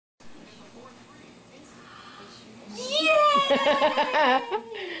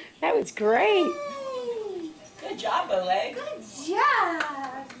That was great. Good job, Olay. Good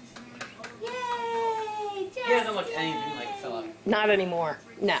job. Yay. He doesn't look anything like Phillip. Not anymore.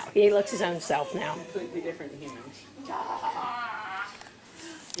 No, he looks his own self now. Completely different humans.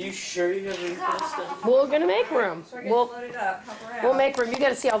 You sure you have room for this stuff? We're gonna make room. Load it up. Help her out. We'll make room. You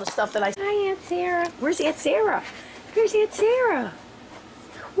gotta see all the stuff that I. Hi, Aunt Sarah. Where's Aunt Sarah? Where's Aunt Sarah?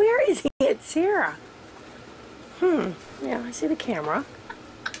 Where is Aunt Sarah? Yeah, I see the camera.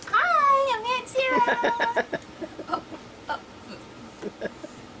 Hi, I'm Aunt Sarah.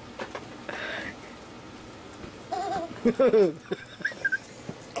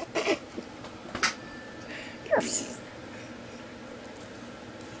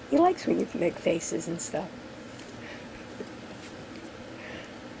 He likes when you make faces and stuff.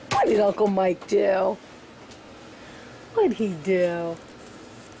 What did Uncle Mike do? What'd he do?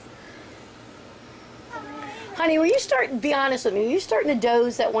 Honey, were you starting, be honest with me, were you starting to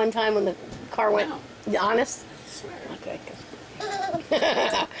doze that one time when the car went? No. Honest? I swear. Okay.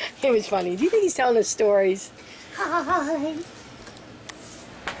 It was funny. Do you think he's telling us stories? Hi.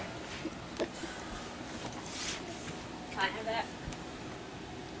 Can I have that?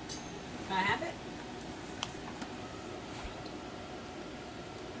 Can I have it?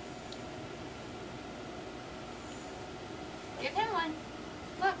 Give him one.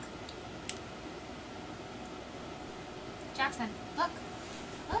 Look. Jackson, look.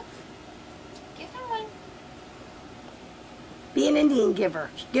 Look. Give him one. Be an Indian giver.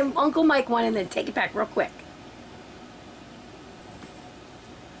 Give Uncle Mike one and then take it back real quick.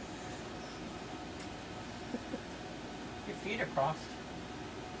 Your feet are crossed.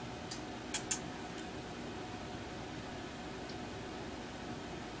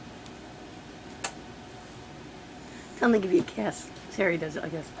 Tell him to give you a kiss. Sarah does it, I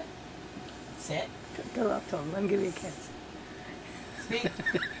guess. Sit. Go up to him. Let him give you a kiss. Speak.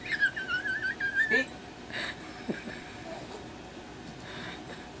 Speak.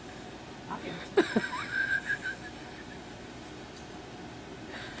 Okay.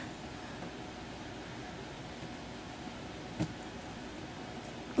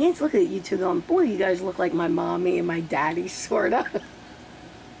 He's looking at you two going, boy, you guys look like my mommy and my daddy, sort of.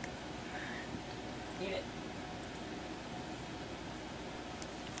 Eat it.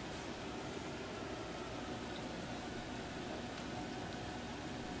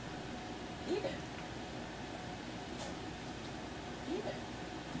 Eat it. Eat it.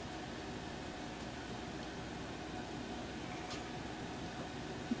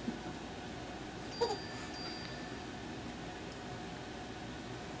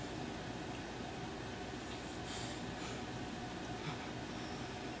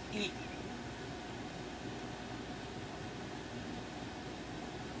 Eat.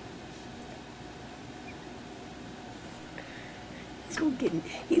 He's gonna get in,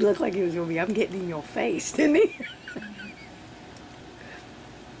 he looked like he was going to be, I'm getting in your face, didn't he? Here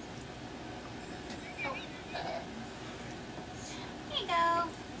you go.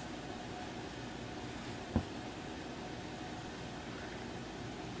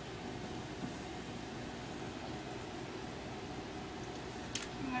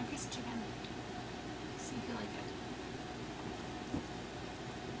 You want a piece of chicken? See if you like it.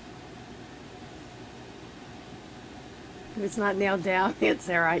 If it's not nailed down, it's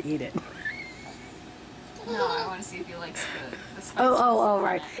there, I eat it. No, I want to see if he likes the spice. Oh,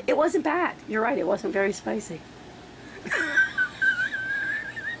 right. It wasn't bad. You're right, it wasn't very spicy.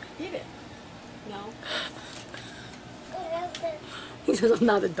 Eat it. No. He says, I'm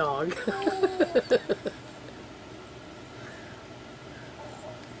not a dog.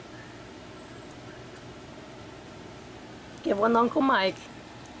 Give one to Uncle Mike.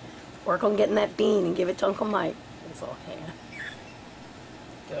 Work on getting that bean and give it to Uncle Mike. His little hand.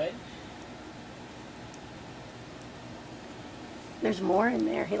 Good. There's more in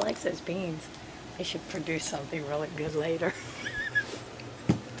there. He likes those beans. They should produce something really good later.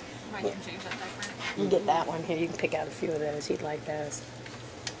 Might you change that diaper? You get that one here. You can pick out a few of those. He'd like those.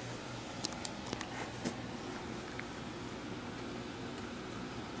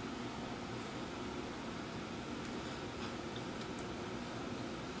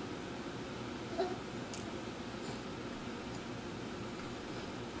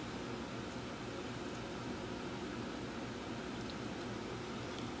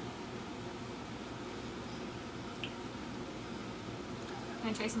 Can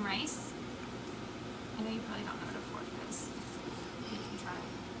I try some rice? I know you probably don't know what a fork is. You can try.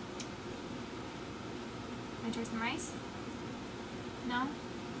 Can I try some rice? No?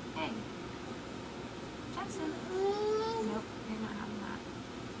 Hey. Jackson. Nope, you're not having that.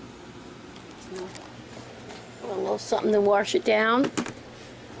 A little something to wash it down.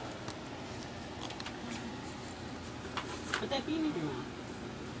 Put that bean in your mouth.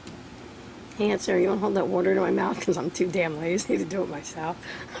 Hey, Aunt Sarah, you want to hold that water to my mouth? Because I'm too damn lazy to do it myself.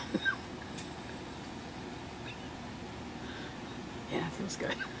 Yeah, it feels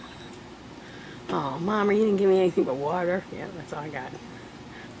good. Oh, Mama, you didn't give me anything but water. Yeah, that's all I got.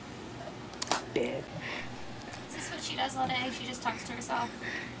 Big. Is this what she does all day? She just talks to herself.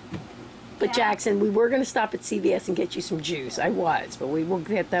 But Yeah. Jackson, we were going to stop at CVS and get you some juice. I was, but we will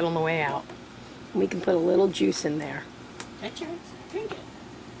get that on the way out. We can put a little juice in there. That's yours. Drink it.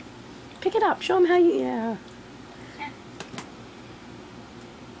 Pick it up. Show them how you... Yeah. Here.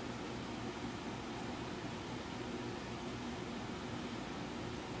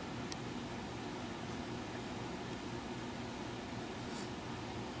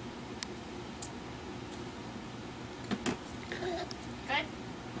 Good?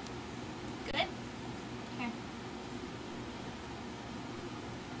 Good? Here.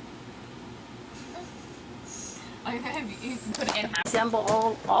 Oh, you're gonna you can put it in half.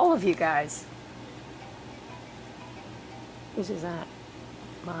 Resemble all of you guys. Whose is that?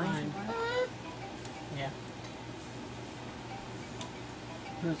 Mine. Yeah.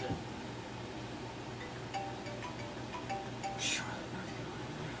 Who's it?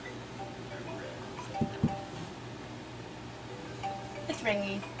 It's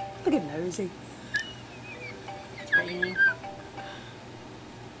ringing. Look at Nosy. It's ringing.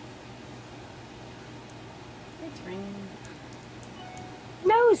 It's ringing.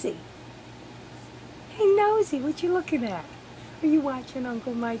 Nosy. Hey, Nosy, what you looking at? Are you watching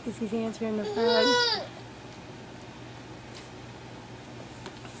Uncle Mike as he's answering the phone?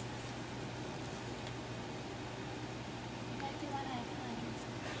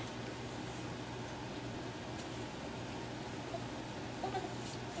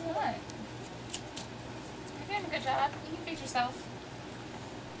 What? You're doing a good job. You can fix yourself.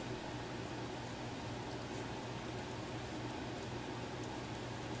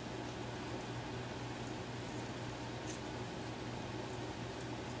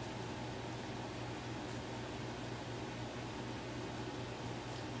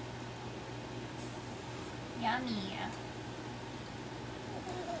 Yummy.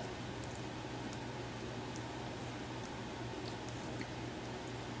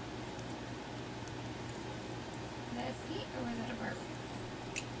 Is that a feet or was that a burp?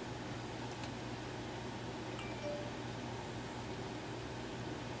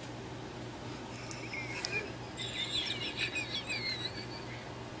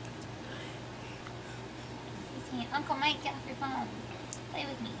 He's saying, Uncle Mike, get off your phone. Play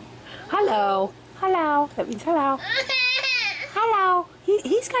with me. Hello. Hello. That means hello. Hello.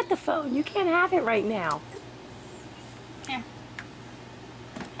 He's got the phone. You can't have it right now. Here.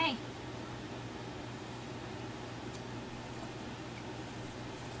 Hey.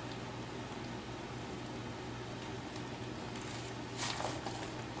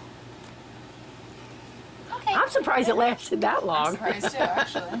 Okay. I'm surprised it lasted that long. I'm surprised too,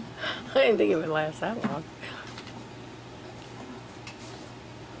 actually. I didn't think it would last that long.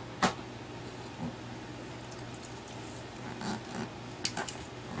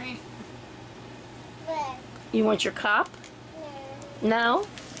 Right. You want your cup? No?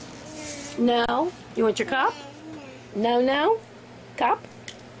 No? You want your cup? No, no? Cup?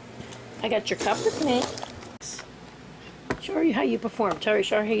 I got your cup with me. Show her how you perform. Terry,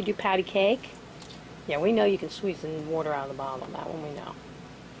 show her how you do patty cake. Yeah, we know you can squeeze the water out of the bottle. That one we know.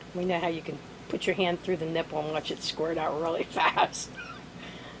 We know how you can put your hand through the nipple and watch it squirt out really fast.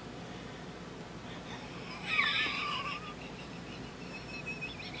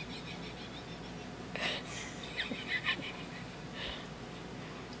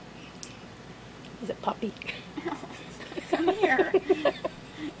 Is it puppy? Come here.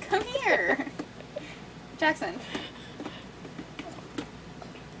 Come here. Jackson.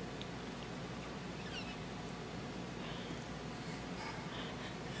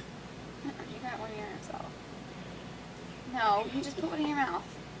 You got one in yourself. No, you just put one in your mouth.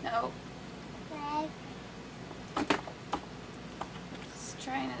 No. Let's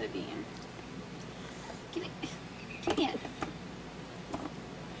try another bean. Give me it.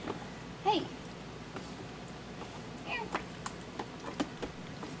 Hey. Here.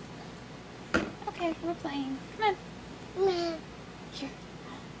 Okay, we're playing. Come on. Here.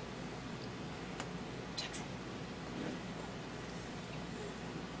 Jackson.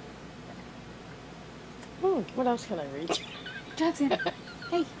 What else can I reach? Jackson.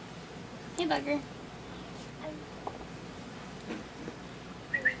 Hey. Hey, bugger.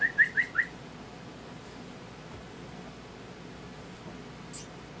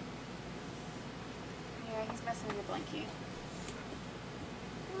 Yeah, he's It's messing with your blankie.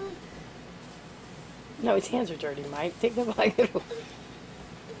 No, his hands are dirty, Mike. Take the blanket away.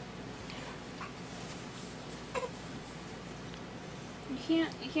 You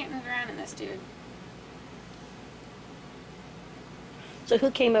can't move around in this, dude. So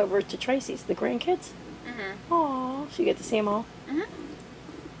who came over to Tracy's? The grandkids? Mm-hmm. Aw, so you get to see them all? Mm-hmm.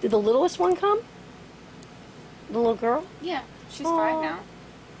 Did the littlest one come? The little girl? Yeah, she's Aw.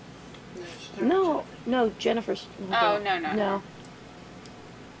 5 now. No, Jennifer's little Oh, girl. no.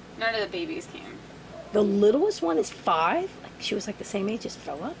 None of the babies came. The littlest one is 5? Like, she was like the same age as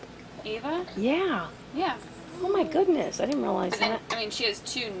Phillip? Ava? Yeah. Yeah. Oh my goodness, I didn't realize But then, that. I mean, she has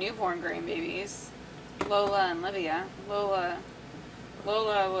 2 newborn grandbabies, Lola and Livia. Lola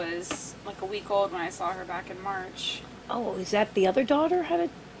was like a week old when I saw her back in March. Oh, is that the other daughter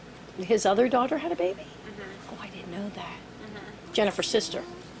his other daughter had a baby? Mm-hmm. Oh, I didn't know that. Mm-hmm. Jennifer's sister.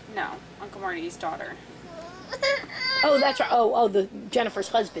 No, Uncle Marty's daughter. Oh, that's right. Oh, the Jennifer's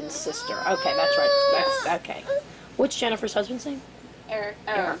husband's sister. Okay, that's right. That's okay. What's Jennifer's husband's name? Eric.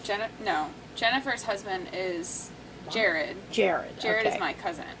 Oh, Eric. No. Jennifer's husband is Jared. Jared. Jared okay. is my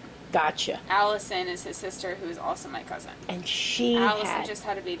cousin. Gotcha. Allison is his sister, who is also my cousin. And she Allison just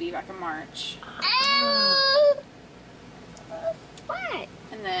had a baby back in March. What?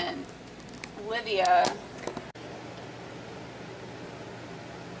 And then Olivia.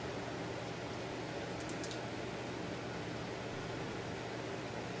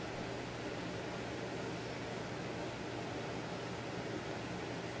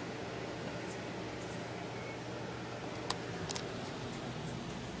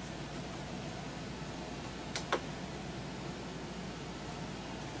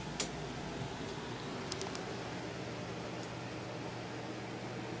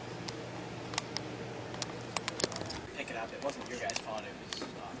 Pick it up. It wasn't your guys' fault. It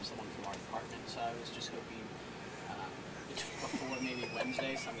was someone from our department. So I was just hoping before maybe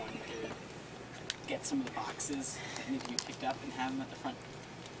Wednesday, someone could get some of the boxes that need to be picked up and have them at the front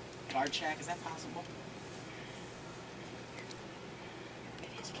guard shack. Is that possible? It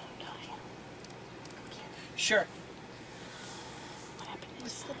is phone time. Sure. What happened is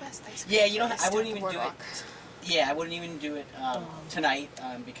What's the best ice cream? Yeah, you don't. I place wouldn't on the even do it. boardwalk? Yeah, I wouldn't even do it tonight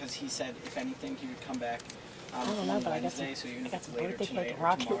because he said if anything he would come back I don't know, on but I got some, Wednesday. So even I if got it's some later birthday tonight cake, or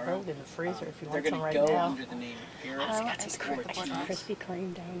Rocky tomorrow, Road in the freezer if you they're want some going right to go now. under the name Eric. I want got ice some cream at the cookies, boardwalk. Krispy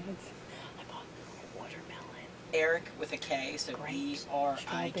Kreme donuts. I bought watermelon, Eric with a K, so grapes, E-R-I-K.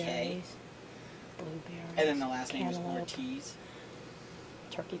 strawberries, blueberries, And then the last name is cantaloupe, Ortiz.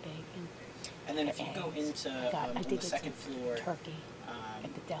 turkey bacon. And then if you go eggs. into I on did the get second some floor, turkey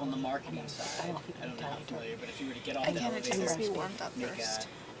at the deli. on the marketing I side, don't know if you I don't can know how tell familiar, but if you were to get off And the then It elevator, needs to be roast warmed up make first.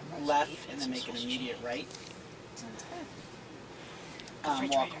 and roast left beef and then make an sausage. immediate right. Sounds good. Walk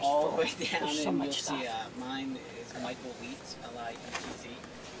Refrigerator's all the full. way down There's so and much you'll see stuff. mine is Michael Wheats, L-I-E-T-Z.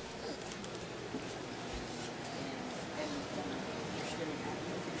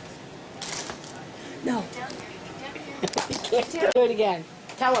 No. You can't do it again.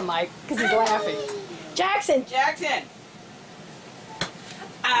 Tell him, Mike, because he's laughing. Jackson! Jackson!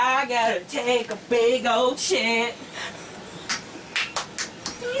 I gotta take a big old shit.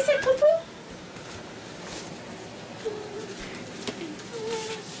 Did you say poo-poo?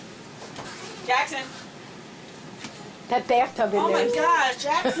 Jackson! That bathtub in Oh there. my god,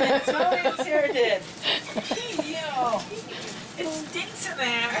 Jackson! Smell what Sarah did. Yo! It stinks in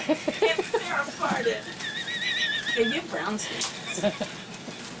there. And Sarah farted. Hey, you brown skin.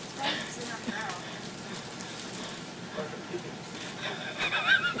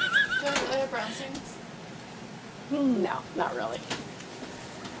 Do you have brown things? No, not really.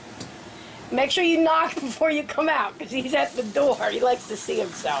 Make sure you knock before you come out, because he's at the door. He likes to see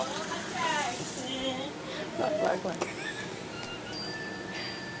himself. Look.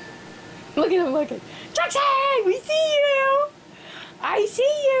 Look at him looking. Jackson, we see you. I see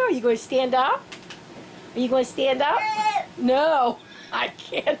you. Are you going to stand up? Are you going to stand up? No, I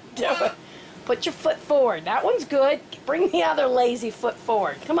can't do it. Put your foot forward. That one's good. Bring the other lazy foot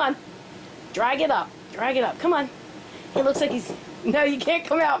forward. Come on. Drag it up. Drag it up. Come on. He looks like he's... No, you can't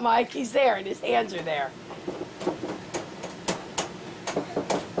come out, Mike. He's there, and his hands are there.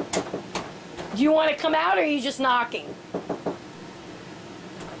 Do you want to come out, or are you just knocking?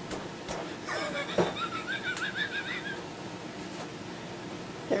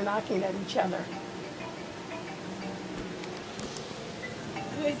 They're knocking at each other.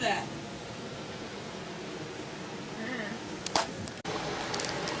 Who is that?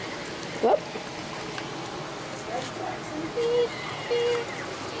 Whoop.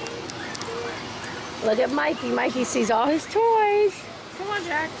 Look at Mikey. Mikey sees all his toys. Come on,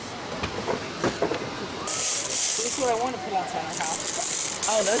 Jax. This is what I want to put outside our house.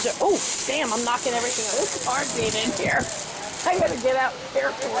 Oh, those are, oh, damn, I'm knocking everything out. This is hard being in here. I gotta get out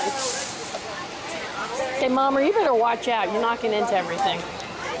carefully. Okay, Mama, you better watch out. You're knocking into everything.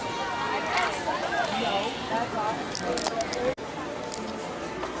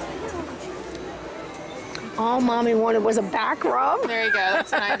 All Mommy wanted was a back rub. There you go.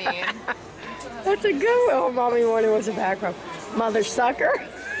 That's what I need. That's a good one. All Mommy wanted was a back rub. Mother sucker.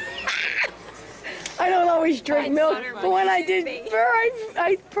 I don't always drink milk, but when I did,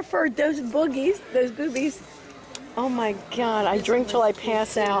 I preferred those boogies, those boobies. Oh my God, I drink till I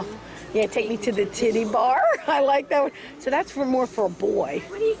pass out. Yeah, take me to the titty bar. I like that one. So that's more for a boy.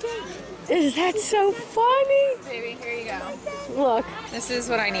 What do you think? Is that so funny? Baby, here you go. Look, This is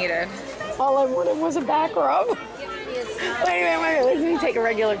what I needed. all I wanted was a back rub. Wait a minute. Let me take a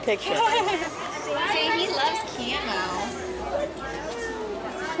regular picture. See, he loves camo.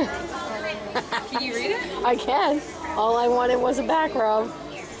 Can you read it? I can. All I wanted was a back rub.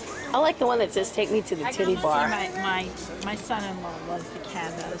 I like the one that says "Take me to the titty bar." My son-in-law loves the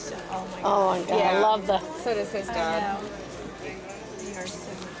camo, so oh my God. Oh my God, I love the. So does his I dad. know. They are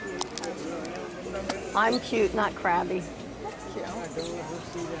so cute. I'm cute, not crabby. Very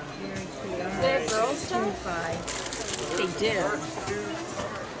cute. They're girls stuff? They do.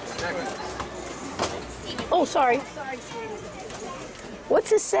 Oh, sorry.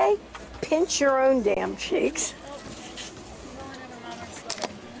 What's it say? Pinch your own damn cheeks.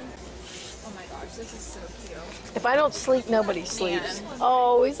 Oh my gosh, this is so cute. If I don't sleep, nobody sleeps.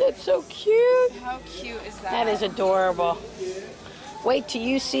 Oh, is it so cute? How cute is that? That is adorable. Wait till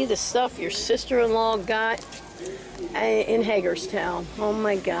you see the stuff your sister-in-law got in Hagerstown. Oh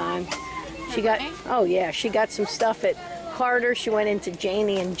my God. She got, oh yeah, she got some stuff at Carter. She went into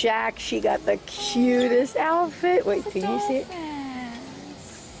Janie and Jack. She got the cutest outfit. Wait till you see it.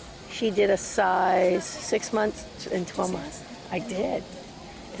 She did a size 6 months and 12 months. I did.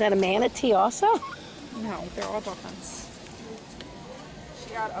 Is that a manatee also? No, they're all dolphins.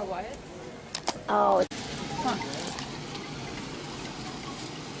 She got a what? Oh.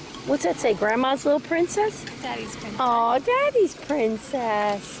 What's that say? Grandma's little princess? Daddy's princess. Oh, Daddy's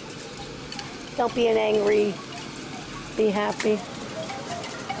princess. Don't be an angry. Be happy.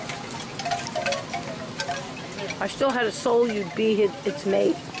 If I still had a soul, you'd be its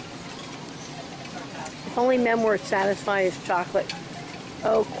mate. If only men were satisfied as chocolate.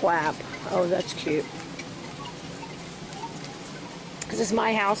 Oh, quap. Oh, that's cute. Because it's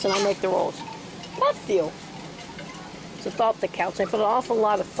my house and I make the rules. Matthew. It's a thought that counts. I put an awful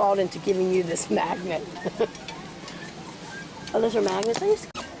lot of thought into giving you this magnet. Oh, those are magnets? I used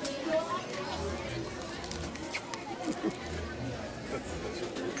to...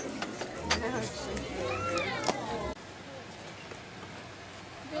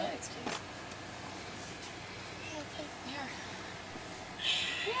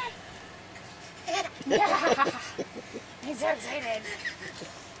 Yeah. He's so excited.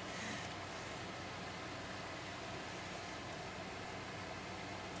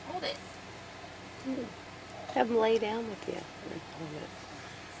 Hold it. Have them lay down with you.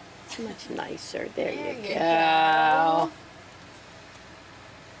 It's much nicer. There you go.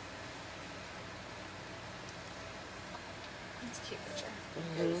 That's a cute picture.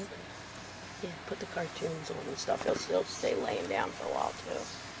 Mm-hmm. Yeah, put the cartoons on and stuff. He'll still stay laying down for a while too.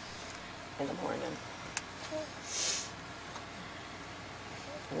 In the morning.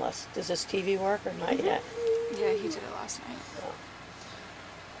 Unless, does this TV work or not yet? Yeah, he did it last night. Oh.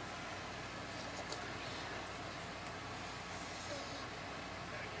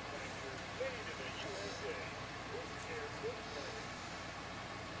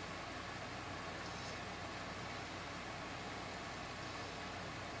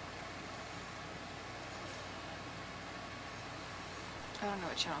 I don't know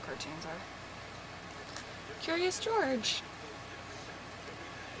what channel cartoons are. Curious George.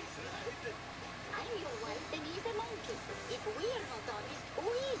 I'm your wife and he's a monkey. If we are not honest, who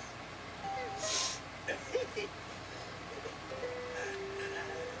is?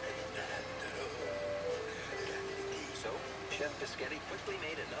 So, Chef Biscotti quickly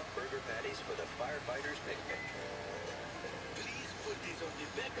made enough burger patties for the firefighters' picnic. Please put these on the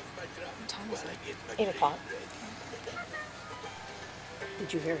back of my truck. What time is it? 8 o'clock.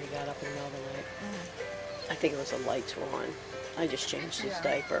 Did you hear he got up in the middle of the night? I think it was the lights were on. I just changed his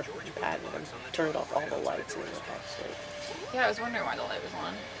diaper, patted him, turned off all the lights, and he went back to sleep. Yeah, I was wondering why the light was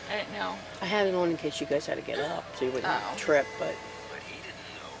on. I didn't know. I had it on in case you guys had to get up, so you wouldn't Oh. trip, but... But he didn't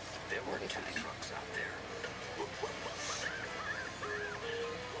know there were 2 trucks out there.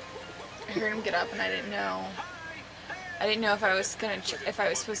 I heard him get up and I didn't know. I didn't know if I was gonna if I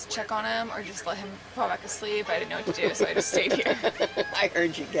was supposed to check on him or just let him fall back asleep. I didn't know what to do, so I just stayed here. I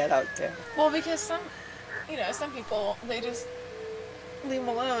heard you get out there. Well, because some people, they just leave him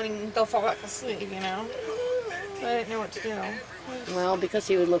alone and they'll fall back asleep, you know? So I didn't know what to do. Well, because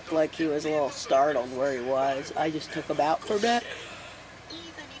he would look like he was a little startled where he was, I just took him out for a bit.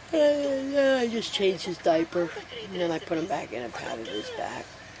 And I just changed his diaper, and then I put him back in and patted his back.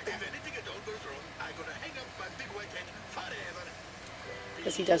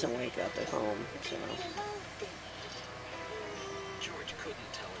 Because he doesn't wake up at home, so George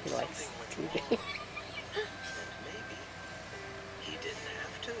couldn't tell him he likes something went TV. wrong. Maybe he didn't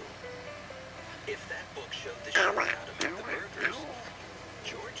have to. If that book showed the chef how to make the burgers,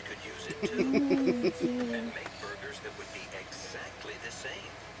 George could use it too. And make burgers that would be exactly the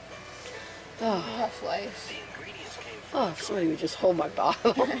same. Rough life. The ingredients came from Oh, if somebody would just hold my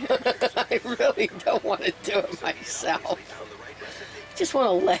bottle. I really don't want to do it myself. George found the right recipe. Just want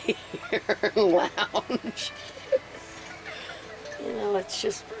to lay here and lounge. You know, it's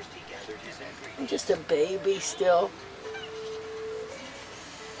just, First he gathered his I'm ingredients. just a baby still.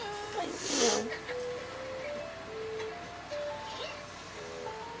 You know.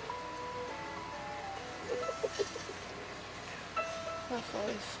 Rough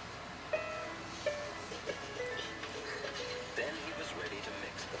life. Then he was ready to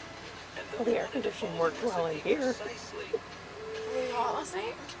mix them. And Well, the air conditioning worked well in here. Precisely. Were you hot last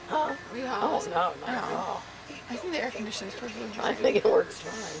night? Huh? Were you hot Oh, last no, night? not at all. I think the air conditioning's perfectly I fine. think it works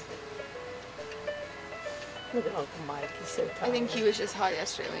fine. Look at Uncle Mike, he's so tired. I think he was just hot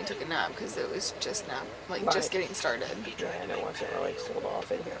yesterday when he took a nap because it was just Right. just getting started. Yeah, and it wasn't really cooled off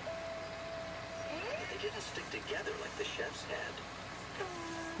in here. But they didn't stick together like the chefs had.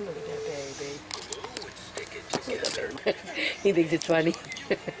 Look at that baby. Glue would stick it together. He thinks it's funny. Is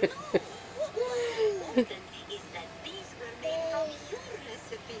that these were made from your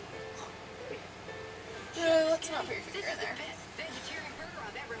recipe. No, let's not put your finger in there. Best vegetarian burger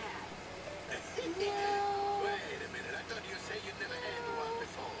I've ever had. Wait a minute, I thought you said you'd never had one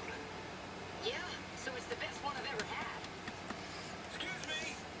before. Yeah, so it's the best one I've ever had. Excuse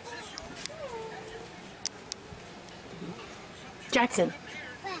me, is this your... Jackson.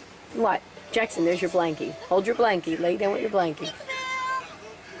 What? Jackson, there's your blankie. Hold your blankie. Lay down with your blankie.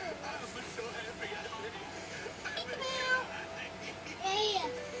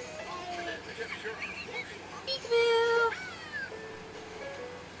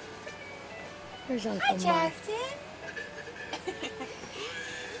 Where's Uncle Mike?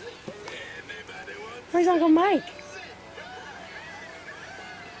 Where's Uncle Mike?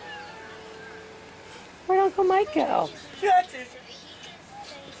 Where'd Uncle Mike go?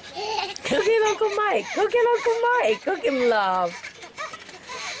 Go get Uncle Mike. Go get Uncle Mike. Go give him love.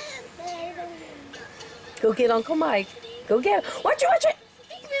 Go get Uncle Mike. Go get him. Watch it, watch it.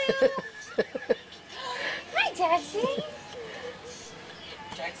 Hi, Jackson.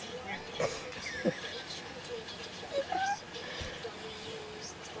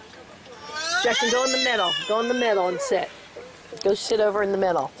 Jackson, go in the middle. Go in the middle and sit. Go sit over in the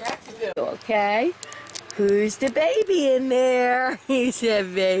middle. Okay. Who's the baby in there? He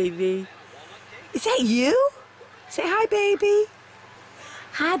said, baby. Is that you? Say hi, baby.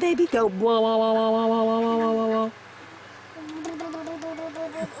 Hi, baby. Go. Whoa, whoa, whoa, whoa, whoa, whoa, whoa, whoa, whoa.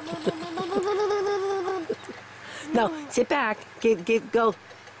 No, sit back. Go.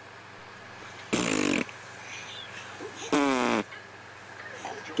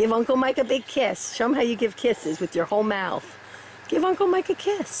 Give Uncle Mike a big kiss. Show him how you give kisses with your whole mouth. Give Uncle Mike a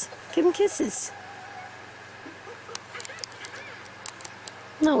kiss. Give him kisses.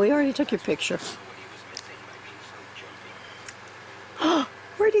 No, we already took your picture.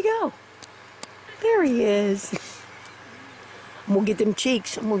 Where'd he go? There he is. I'm gonna get them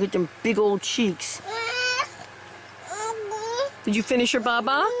cheeks. I'm gonna get them big old cheeks. Did you finish your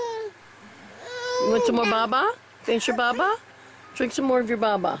baba? You want some more baba? Finish your baba? Drink some more of your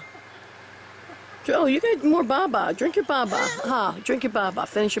baba. Oh, you got more baba. Drink your baba. Ha, drink your baba.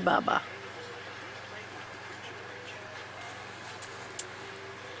 Finish your baba.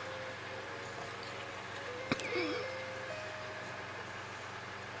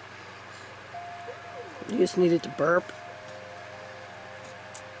 You just needed to burp.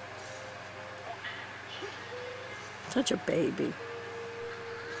 Such a baby. With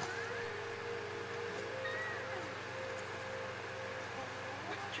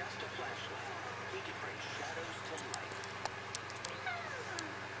just a flashlight, he could bring shadows to life.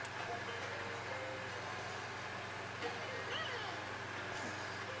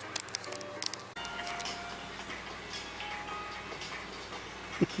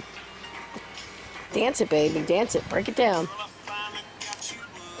 Dance it, baby. Dance it. Break it down.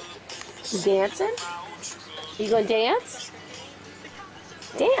 You dancing? You gonna dance?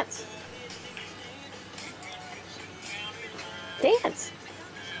 Dance. Dance.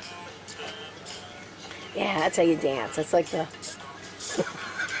 Yeah, that's how you dance. That's like the...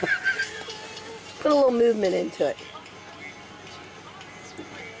 Put a little movement into it.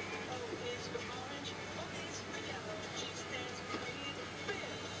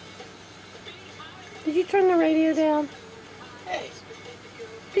 Did you turn the radio down? Hey.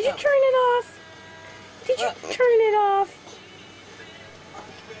 Did you turn it off? Did you turn it off?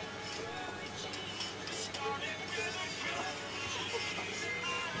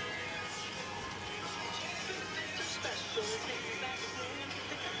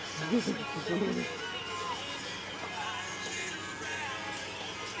 This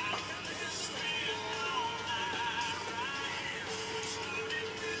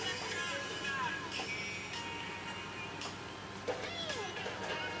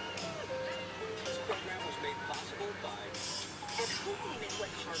program was made possible by... At home in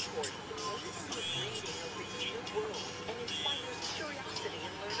West Harcourt, wonderful reading opens new worlds and inspires curiosity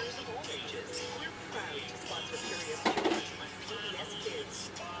in learners of all ages. We're proud to sponsor Curious George on PBS Kids.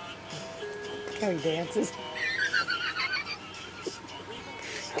 How he dances.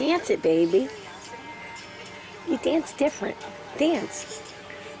 Dance it, baby. You dance different. Dance.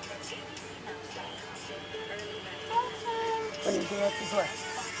 When he dances, what?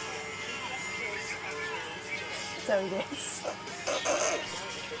 That's how he dances.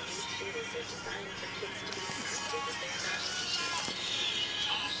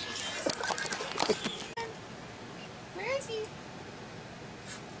 Where is he?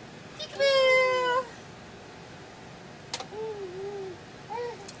 Peekaboo!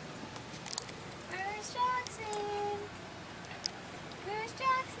 Where's Jackson? Where's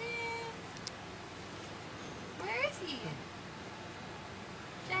Jackson? Where is he?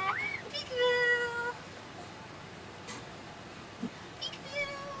 Peekaboo!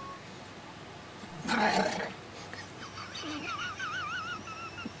 Peekaboo!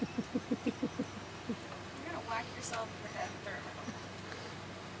 You're gonna whack yourself in the head with dirt.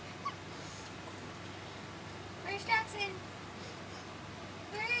 Where's Jackson?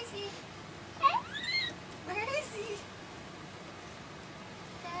 Where is he? Where is he?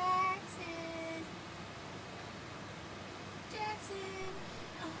 Jackson. Jackson.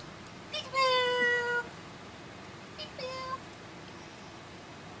 Oh. Peekaboo! Peekaboo!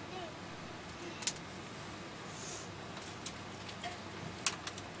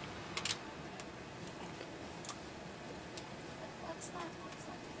 Let's not do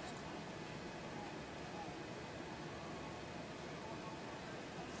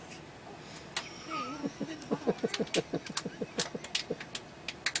Why would you do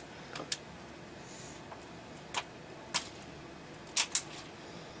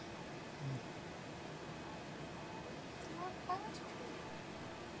that? Why would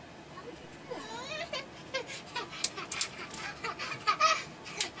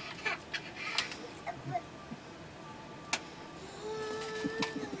you do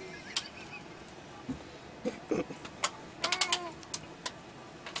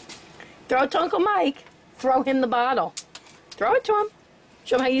Throw it to Uncle Mike. Throw him the bottle. Throw it to him.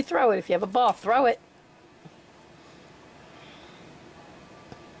 Show him how you throw it. If you have a ball, throw it.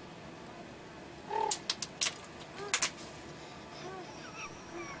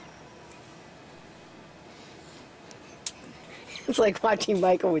 It's like watching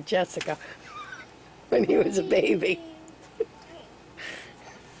Michael with Jessica when he was a baby.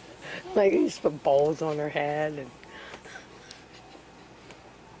 Like, he used to put bowls on her head and...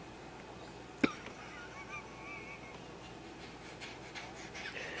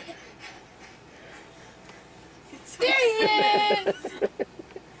 There he is!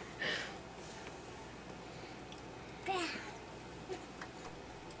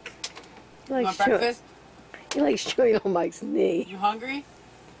 He likes Want chewing- breakfast? He likes chewing on Mike's knee. You hungry?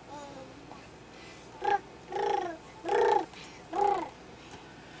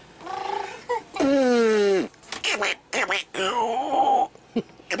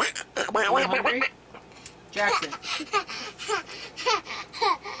 You hungry? Jackson.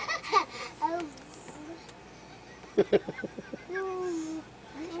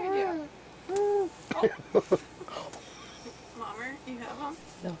 Mommer, you have him?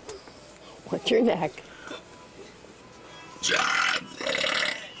 No. What's your neck?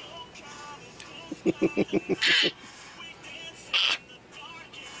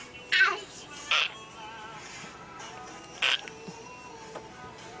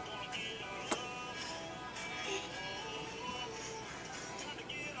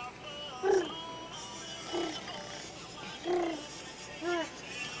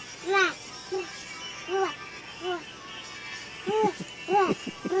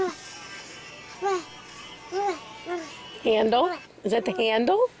 Handle? Is that the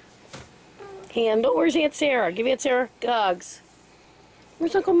handle? Handle? Where's Aunt Sarah? Give Aunt Sarah hugs.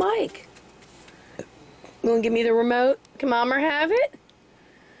 Where's Uncle Mike? You want to give me the remote? Can Mama have it?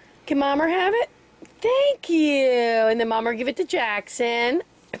 Can Mama have it? Thank you. And then Mama will give it to Jackson.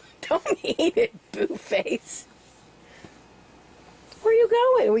 Don't eat it, boo face. Where are you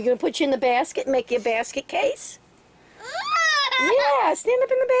going? Are we going to put you in the basket and make you a basket case? Yeah, stand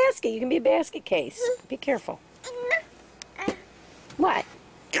up in the basket. You can be a basket case. Be careful. What?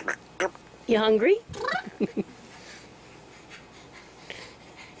 You hungry?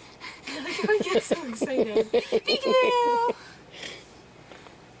 I get so excited. Peekaboo!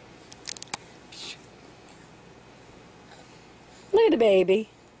 Look at the baby.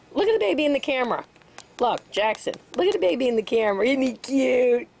 Look at the baby in the camera. Look, Jackson. Look at the baby in the camera. Isn't he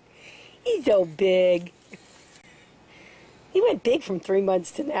cute? He's so big. He went big from 3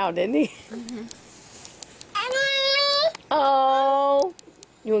 months to now, didn't he? Mm-hmm. Oh.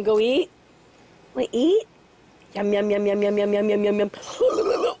 You want to go eat? Want to eat? Yum, yum, yum, yum, yum, yum, yum, yum, yum, yum.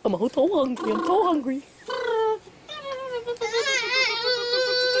 I'm so hungry. I'm so hungry.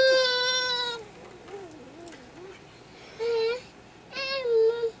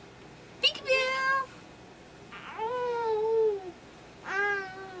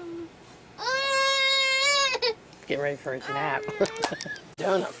 Get ready for a nap.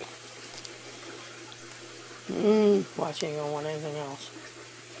 Donut. Watch, you ain't gonna want anything else.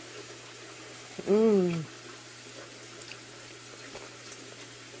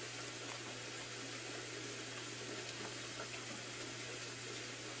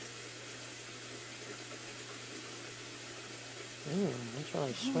 That's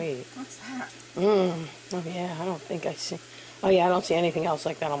really sweet. What's that? Oh yeah, I don't think I see. Oh yeah, I don't see anything else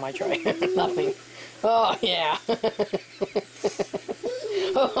like that on my tray. Nothing. Oh yeah.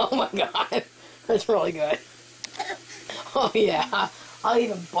 Oh my God, that's really good. Oh yeah, I'll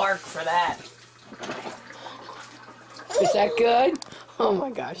even bark for that. Is that good? Oh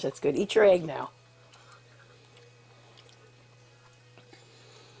my gosh, that's good. Eat your egg now.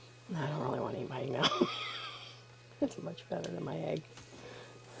 I don't really want to eat my egg now. It's much better than my egg.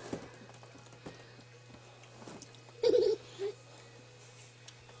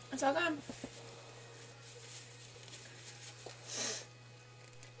 It's all gone.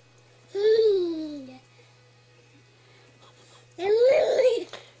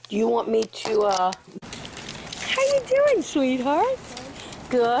 Do you want me to, How you doing, sweetheart?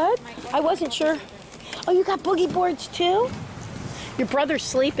 Good. I wasn't sure. Oh, you got boogie boards too? Your brother's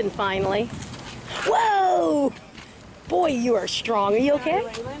sleeping finally. Whoa! Boy, you are strong. Are you okay?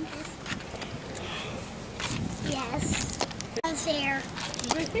 Yes. I'm there.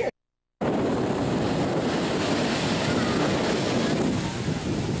 He's right there.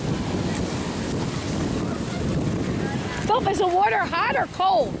 Phillip, is the water hot or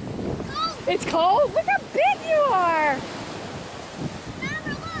cold? Cold. It's cold? Look how big you are. Mama,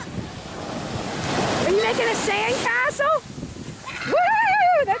 look. Are you making a sand castle?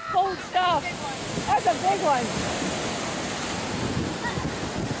 Woo! That's cold stuff. That's a big one.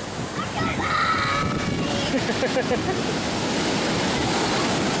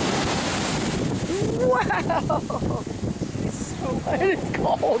 Wow. It's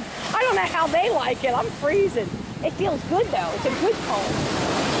cold. I don't know how they like it. I'm freezing. It feels good though. It's a good cold.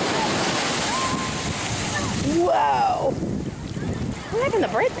 Whoa. What happened to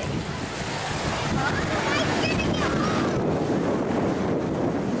Brittany?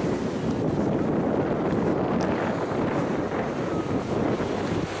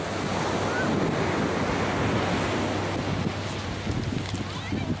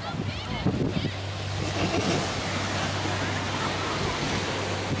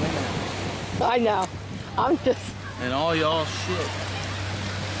 I know. I'm just... And all y'all shit.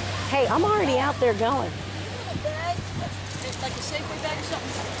 Hey, I'm already out there going. Like a Safeway bag or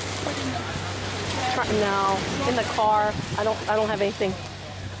something? Put in the No, in the car. I don't have anything.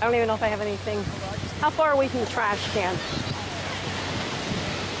 I don't even know if I have anything. How far away from the trash can?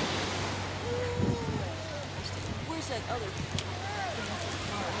 Where's that other?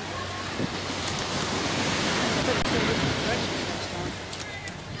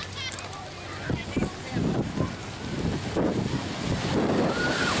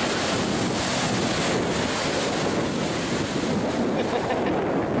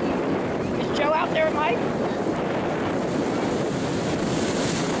 Is Joe out there, Mike?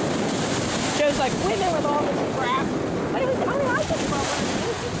 Joe's like, women with all this crap. But it was only I just brought one.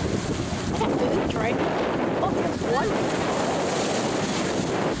 I have food tray. Oh, there's one.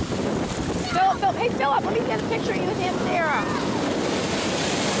 Phillip, hey Phillip, let me get a picture of you with Aunt Sarah.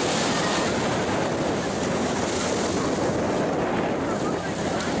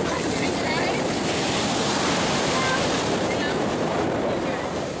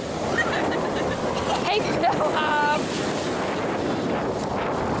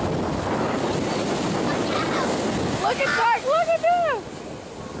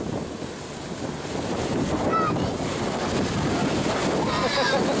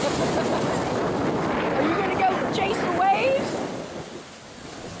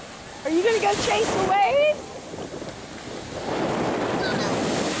 chase the wave?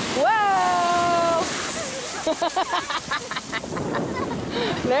 Whoa!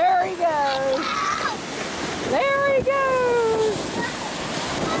 There he goes. There he goes.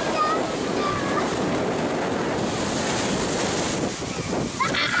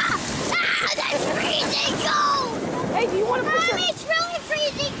 That's freezing cold! Hey, do you want to put your... Mommy, it's really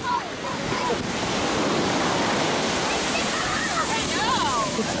freezing cold!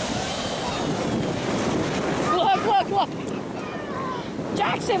 Look, look, look.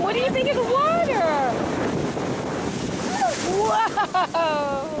 Jackson, what do you think of the water? Whoa!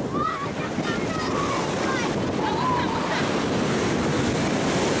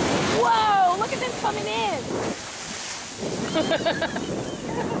 Whoa, look at them coming in.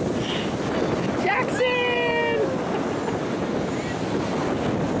 Jackson!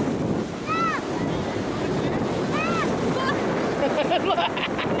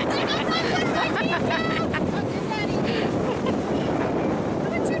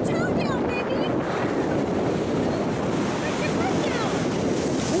 Put your toe down, baby! Put your foot down!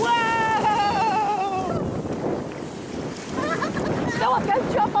 Whoa! Phillip, go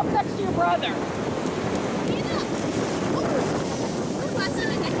jump up next to your brother.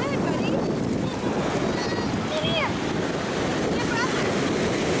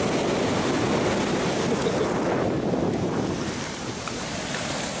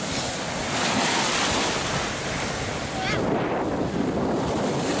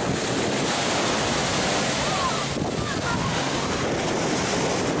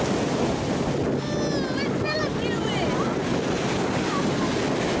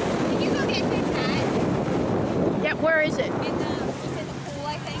 Where is it? In the pool,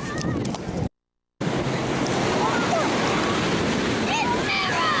 I think.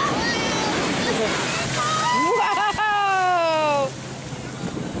 Wow!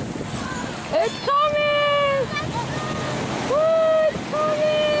 It's coming! Woo, it's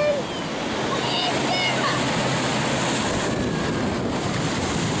coming!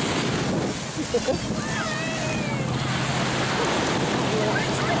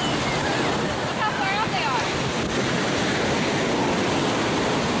 Look how far out they are.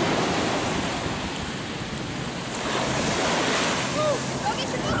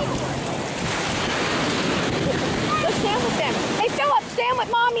 Let's stand with them. Hey, Phillip, stand with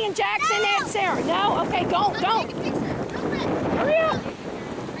Mommy and Jackson and Sarah. No? Okay, don't. Hurry up.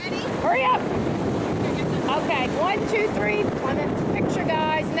 Hurry up. Okay, 1, 2, 3. Want to picture,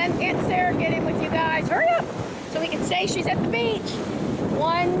 guys. And then get Sarah, get in with you guys. Hurry up. So we can say she's at the beach.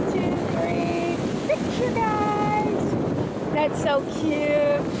 1, 2, 3. Picture, guys. That's so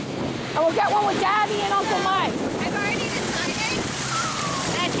cute. And we'll get one with Daddy and Uncle Mike. I've already decided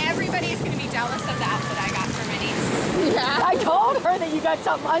that everybody is going to be jealous of the outfit I got for Minnie's. Yeah. I told her that you got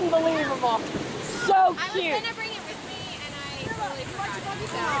something unbelievable. So I was cute. going to bring it with me, and I totally forgot it.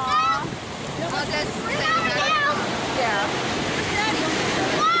 So I'll just send it back. Yeah.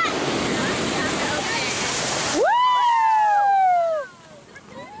 Woo!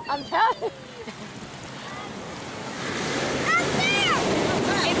 I'm telling you.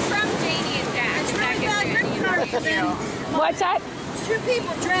 It's from Janie and Jack. It's really bad rip current for them. What's that? 2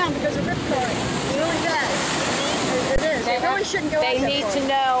 people drown because of rip current. It really does. It is. They really shouldn't go out They that need far. to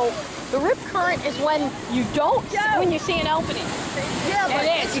know the rip current is when you don't, when you see an opening. Yeah, but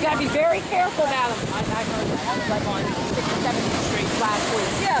It is. You got to be very careful about them. I heard that. I was like on 67th Street last week.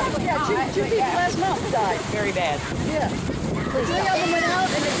 yeah, two people last month died. Very bad. Yeah. 3 of them went out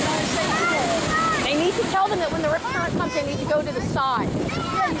and they can only save 2. They need to tell them that when the rip current comes, they need to go to the side.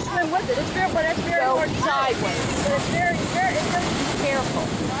 Yeah, you swim with it. It's very, but that's very Go hard to do. sideways. But it's very, it's very Be careful.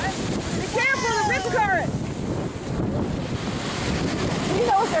 Be careful of the rip current. You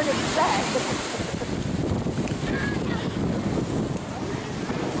know what they're going to say.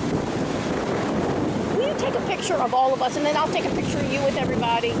 Will you take a picture of all of us, and then I'll take a picture of you with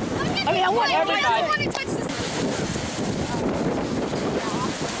everybody? I mean, I want everybody. I want to touch this.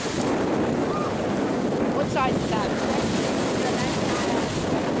 What size is that?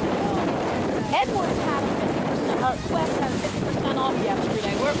 Edwards had a 50%, Quest had a 50% off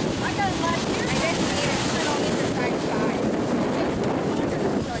yesterday. I got it last year. I didn't need it. I don't need the size 5.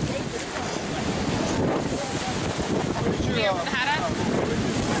 Do you open the hat up?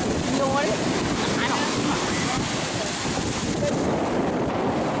 You know what? I don't know.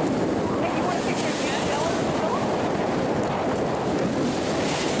 Hey, you want a picture of you,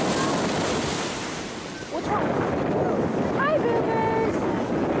 What's wrong? Hi, Boobers.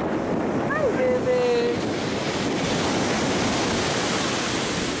 Hi, Boobers.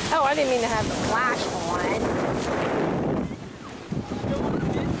 Oh, I didn't mean to have the flash on.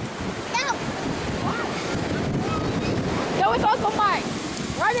 No! Go with Uncle Mike.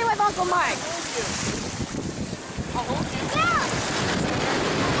 Right in with Uncle Mike. I'll hold you.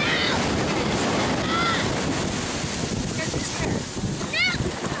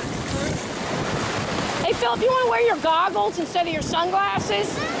 Hey, Philip, you want to wear your goggles instead of your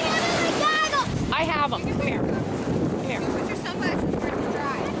sunglasses? I have them. Come here. Come here. Put your sunglasses where they're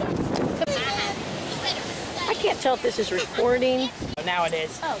dry. I can't tell if this is recording. Now it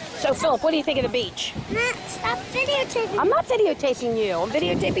is. Oh. So, Philip, what do you think of the beach? Matt, stop videotaping. I'm not videotaping you. I'm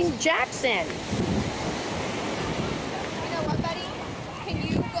videotaping Jackson. You know what, buddy? Can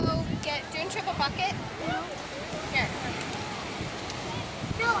you go get trip a bucket? No. Here.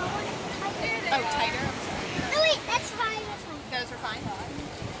 No, I want it tighter. Oh, tighter? I'm sorry. No, wait, that's fine. That's fine. Those are fine?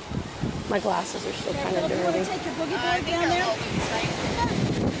 My glasses are still kind of dirty. Take your boogie board down there.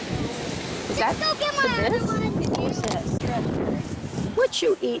 Is that Go get my for other this? one. What's this? What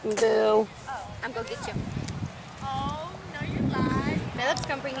you eating, boo? I'm gonna get you. Oh, no, you're fine. Phillip's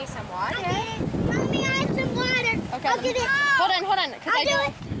gonna bring you some water. Mommy, I have some water. Okay, I'll get it. Hold on, because I'll do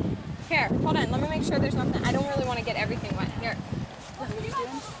it. Here, hold on. Let me make sure there's nothing. I don't really want to get everything wet. Here.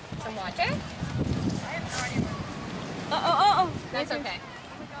 Some water? Oh. That's okay.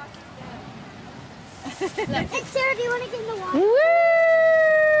 And Sarah, do you want to get in the water? Woo!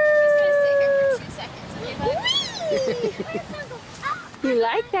 You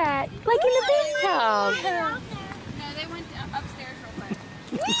like that? Like in the big tub. No, they went upstairs real quick.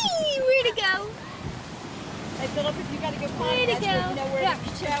 Whee! Where'd it go? Hey, Phillip, if you got to go potty, Where'd it that's where go? you know where you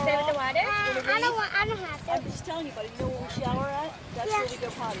shower Stay with the off. water? I don't have I'm to. just telling you, buddy, you know where we shower at? That's where we go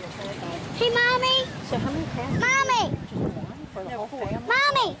potty, okay? Hey, Mommy! So how many pants? Mommy! For the No, whole 4. family?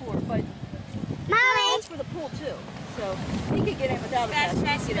 Mommy! 4, but Mommy! that's for the pool, too. So he could get in without a pass. He could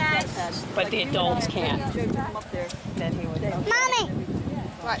get in without a pass. But the adults can't. Joe took him up there. Then he would. Mommy!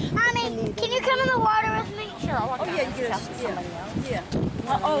 Mommy, can you come in the water with me? Sure, I'll walk Oh, down. yeah, you get us. Yeah.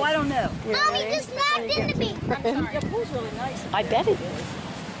 Oh, I don't know. Mommy, just snapped into me. The pool's really nice. I bet it is.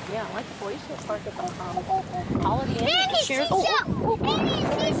 Yeah, I like the boys to park at the Holiday Inn. Andy, Share- seashell! Andy,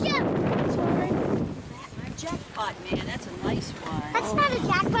 seashell! Jackpot, man. That's a nice one. That's not a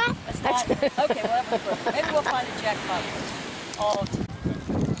jackpot. That's not. Okay, well, maybe we'll find a jackpot. Oh.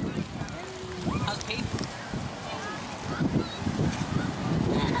 How's Pete?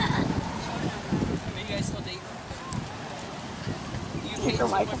 Are you guys still dating? You Keep her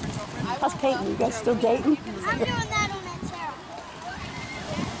mic. How's Peyton? You guys still dating? I'm doing that on that Sarah.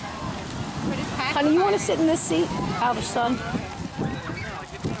 Honey, you want to sit in this seat? Out of the sun?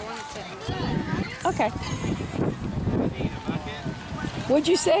 Okay. What'd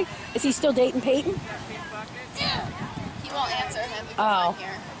you say? Is he still dating Peyton? He won't answer him because Oh. I'm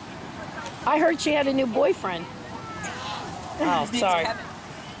here. I heard she had a new boyfriend. Oh, sorry.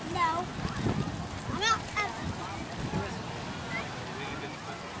 No. I'm not.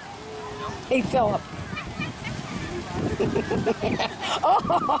 Hey, Philip.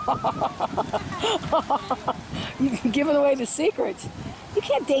 You're giving away the secrets. You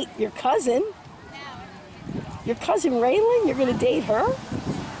can't date your cousin. Your cousin Raylan? You're going to date her?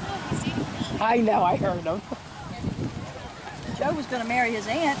 I know, I heard him. Joe was going to marry his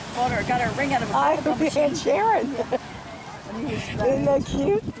aunt. Got her a ring out of a I bottle machine. and Sharon. Isn't that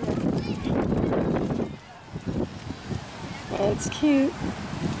cute? That's cute.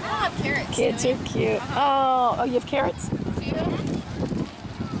 I don't have carrots. Kids are cute. Oh, you have carrots? Do you? Can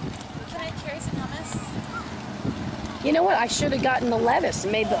I have carrots and hummus? You know what? I should have gotten the lettuce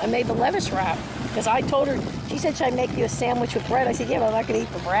and I made the lettuce wrap. Because I told her, she said, should I make you a sandwich with bread? I said, yeah, but I'm not going to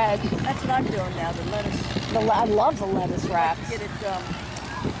eat the bread. That's what I'm doing now, the lettuce. I love the lettuce wraps. Get it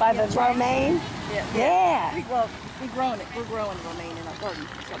By the romaine? Yeah. We're growing romaine in our garden.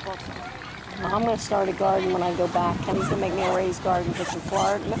 So I bought some. I'm going to start a garden when I go back. Kenny's going to make me a raised garden because in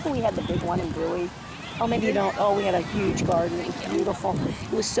Florida, remember we had the big one in Bowie? Oh, maybe you don't. Oh, we had a huge garden. It was beautiful.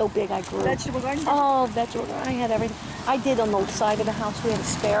 It was so big I grew. Vegetable garden? Oh, vegetable garden. I had everything. I did on the side of the house. We had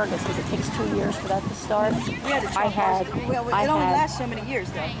asparagus because it takes 2 years for that to start. We had to I had. Well, it only lasts so many years,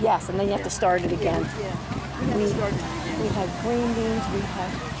 though. Yes, and then you have to start it again. Yeah. We had We had green beans. We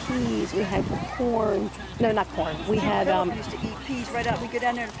had peas. We had corn. No, not corn. We had We used to eat peas right out. We go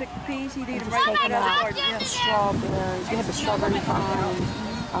down there and pick the peas. He'd eat them right take out of the out garden. Yeah. strawberries. We had the strawberry vines.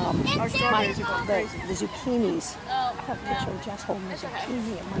 Our strawberries are going crazy. The zucchinis. I have a picture of Jess holding a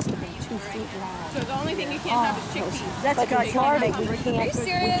zucchini. It must have been 2 feet long. So the only thing you can't have is chickpeas. That's But in Florida, we can't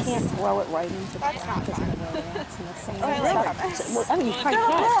serious? throw it right into the ground because of the rats and the same really? stuff. Well, I mean, you probably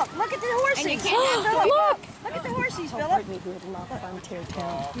Phillip, can. look at the horses. And you can't have Look! Look at the horses, Oh, Phillip. pardon me, who would love Frontier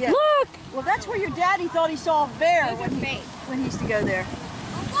Town. Yeah. Look! Well, that's where your daddy thought he saw a bear Those are fake. when he used to go there.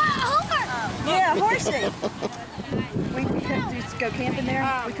 Wow, Homer! Yeah, horsey. We couldn't just go camping there.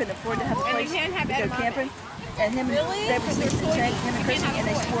 We couldn't afford to have a place to go camping. And him and Deb was sleeping in the tent, him and Chrissy, and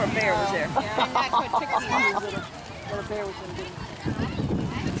they swore a bear was there. Little bear was in the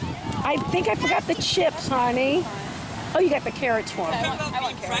I think I forgot the chips, honey. Oh, you got the carrots for them. I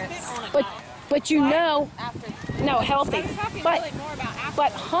want carrots. But you know, no, healthy.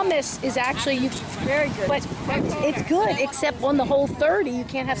 But hummus is actually very good. But it's good, except on the whole 30, you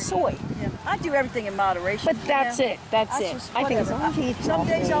can't have soy. Yeah. I do everything in moderation. But that's it. That's it. I think as long as you eat some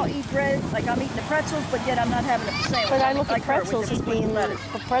days I'll eat bread, like I'm eating the pretzels, but yet I'm not having a sandwich. But I look at like pretzels as being the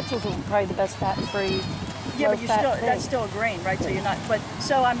pretzels are probably the best fat-free. Yeah, but that's still a grain, right? So you're not. But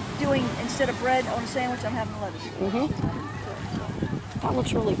so I'm doing, instead of bread on a sandwich, I'm having lettuce. That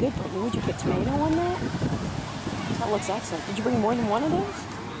looks really good, Brittany. Would you put tomato on that? That looks excellent. Did you bring more than one of those?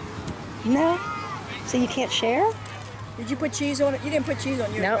 No. So you can't share? Did you put cheese on it? You didn't put cheese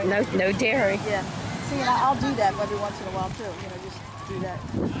on yours. No, right? no dairy. Yeah. See, and I'll do that every once in a while too. You know, just do that.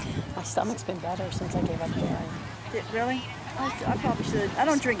 My stomach's been better since I gave up dairy. Really? I probably should. I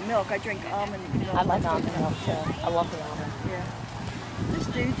don't drink milk. I drink almond milk. I like almond milk too. I love the almond. Yeah. This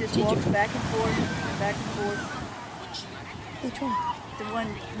dude just walks back and forth, back and forth. Which one? The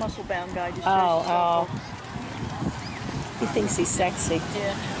one muscle-bound guy just. Oh. He thinks he's sexy.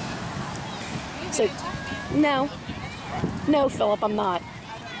 Yeah. So, no, Philip, I'm not.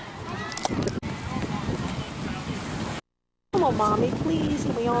 Come on, Mommy, please.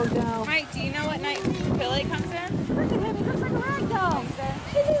 Can we all go? Mike, do you know what night Billy comes in? Look at him. He looks like a rag doll.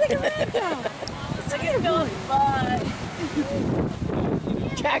 He looks like a rag doll. Look at Philip's butt.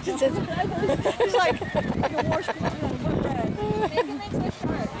 Jackson says. He's like a wash cloth on a butt rag.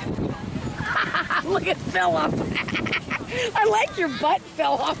 Look at Philip. I like your butt,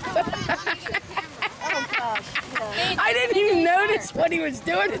 Philip. Oh gosh. Yeah. I didn't even notice what he was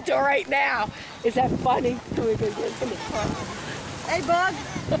doing until right now. Is that funny? Come here. Hey, Bug.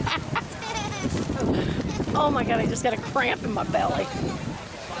 Oh my God, I just got a cramp in my belly.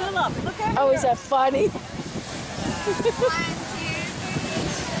 Philip, look at Oh, is that funny?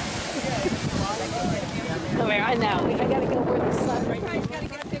 Come here, I know. I gotta go where the sun. You gotta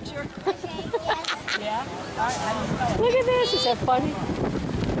get a picture. Yeah. All right. Look at this. Is that funny?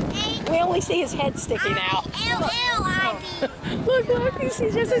 We only see his head sticking out. Look, you see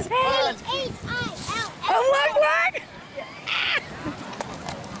just his head. Oh, look.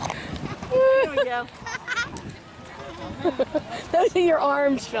 There we go. Those are your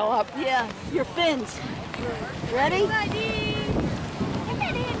arms, Philip. Yeah, your fins. Ready?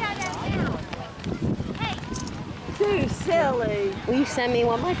 Too silly. Will you send me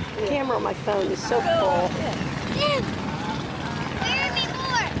one? My camera on my phone is so full.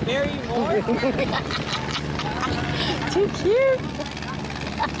 Bury more? Too cute.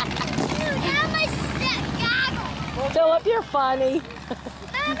 Philip, you're funny.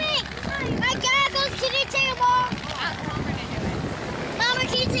 Mommy, my goggles, can you take them off? Mama,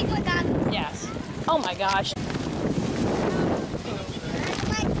 can you take my goggles? Yes. Oh my gosh.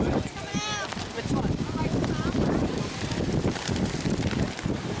 Which one?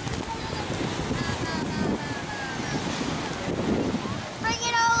 Bring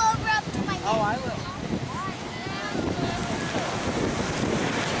it all over up to my head. Oh, I will.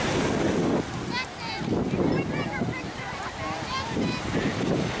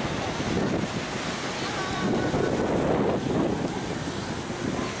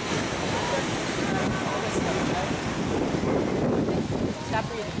 Stop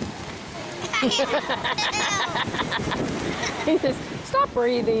breathing. He says, stop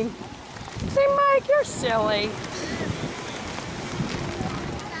breathing. Say, Mike, you're silly.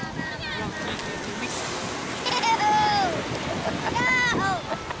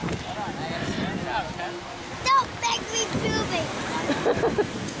 Don't make me pooping.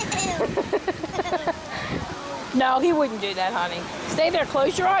 No, he wouldn't do that, honey. Stay there.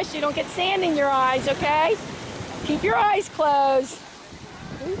 Close your eyes so you don't get sand in your eyes, okay? Keep your eyes closed.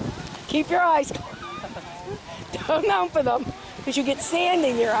 Keep your eyes closed. Don't open them because you get sand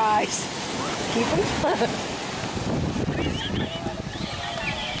in your eyes. Keep them closed.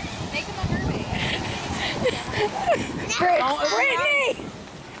 Make him a mermaid. Brittany!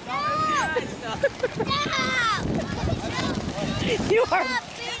 You are...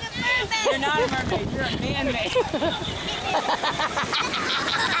 You're not a mermaid, you're a man-made.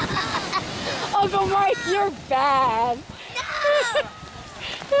 Uncle Mike, you're bad. No.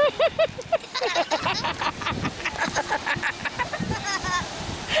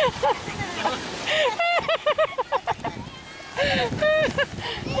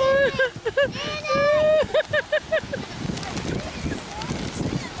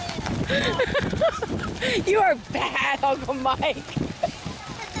 You are bad, Uncle Mike.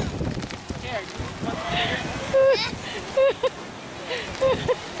 Here,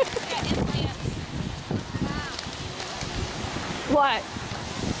 What?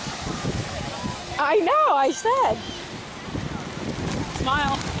 I know, I said.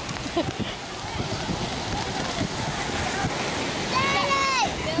 smile.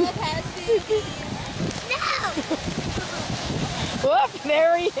 Phillip has babies. No! Whoop,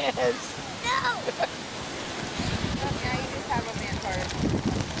 there he is. No! Now you just have a man card.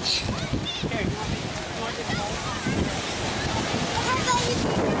 Here, you want this ball?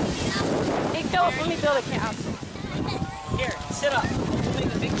 Hey, Phillip, let me build a house. Here, sit up. We'll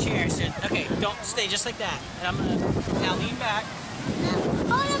make a big chair. Sit. Okay, don't stay just like that. And I'm gonna now lean back.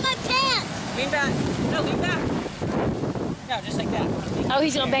 Hold on my pants! Lean back. No, lean back. No, just like that. Oh,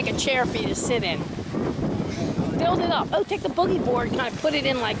 he's gonna make a chair for you to sit in. Build it up. Oh, take the boogie board and kind of put it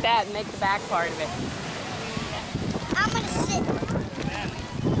in like that and make the back part of it. I'm gonna sit.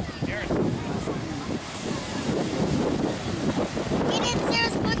 Get in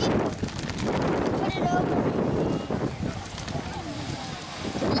Sarah's boogie. Put it over.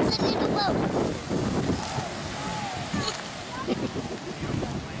 Let's need a boat.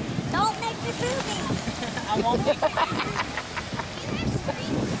 Don't make me booby. I won't make it.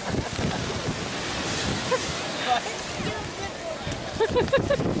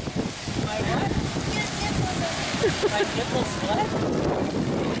 My what? My nipples what?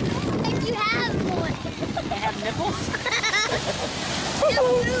 If you have one. I have nipples? Your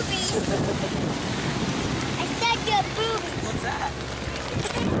boobies. I said your boobies. What's that?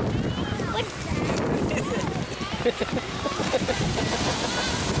 What's that?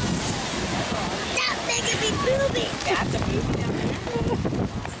 Stop making me boobies. That's a booby down there.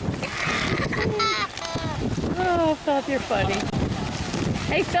 Oh, Phillip, you're funny.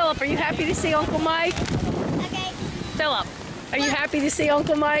 Hey, Phillip, are you happy to see Uncle Mike? Okay. Phillip, are you happy to see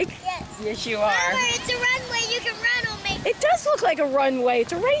Uncle Mike? Yes. Yes, you are. Mama, it's a runway. You can run on me. It does look like a runway.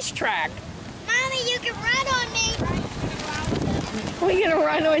 It's a racetrack. Mommy, you can run on me. We're gonna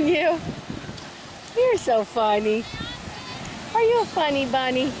run on you. You're so funny. Are you a funny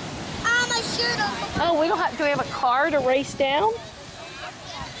bunny? Oh, my shirt on. Oh, we don't have. Do we have a car to race down?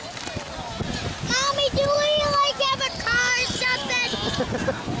 Mommy, do we like have a car or something?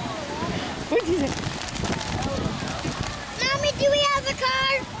 What'd you say? Mommy, do we have a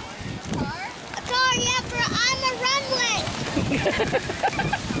car? A car, yeah, for on the runway.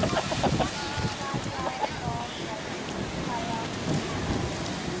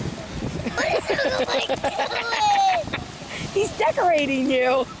 What is Uncle Mike doing? He's decorating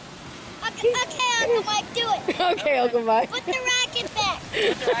you. Okay, Uncle Mike, do it. Okay, Uncle Mike. Put the racket back.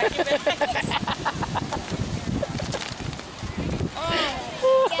 Oh,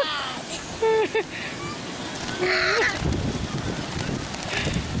 my God.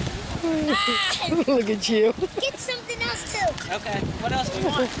 Look at you. Get something else, too. Okay, what else do you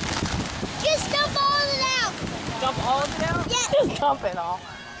want? Just dump all of it out. Dump all of it out? Yeah, Just dump it all.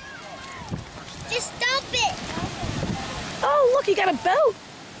 just dump it. Oh, look, you got a boat.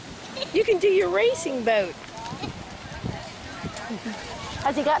 You can do your racing boat.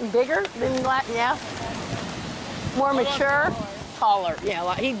 Has he gotten bigger than last? Yeah. More mature, taller.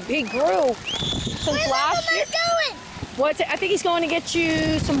 Yeah, he grew since Where's last Uncle year. Mike going? What's it? I think he's going to get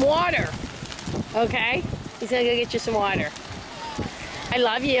you some water. Okay, he's gonna go get you some water. I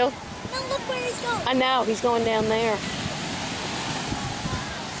love you. No, look where he's going. I know he's going down there.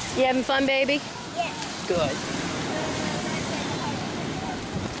 You having fun, baby? Yeah. Good.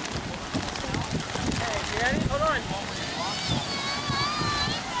 You ready? Hold on.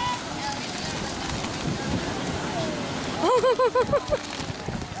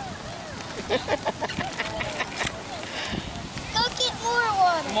 Go get more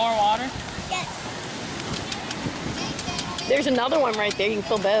water. More water? Yes. There's another one right there. You can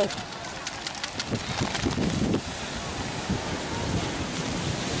fill both.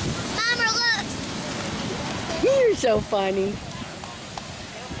 Mama, look. You're so funny.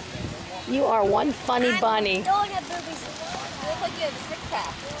 You are one funny bunny. Don't have boobies. You look like you have a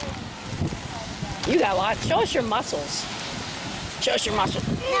six-pack. You got lots. Show us your muscles. Show us your muscles.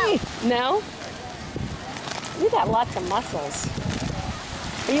 No. No? You got lots of muscles.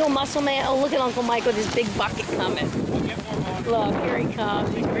 Are you a muscle man? Oh, look at Uncle Mike with his big bucket coming. Look, here he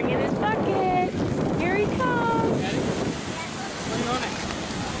comes. He's bringing his bucket. Here he comes. What do you want?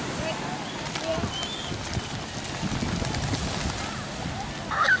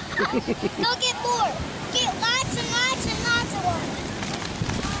 Go get more. Get lots and lots and lots of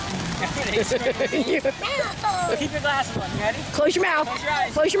water. Keep your glasses on. You ready? Close your mouth. Close your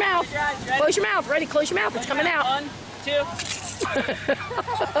eyes. Close your mouth. Close your eyes. Ready? Close your mouth. Ready? Close your mouth. It's coming out. 1, 2.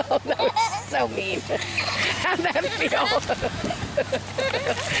 Oh, that was so mean. How'd that feel?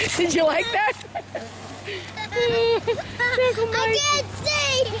 Did you like that? I can't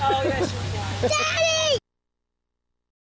see! Oh, yes, you can. Daddy!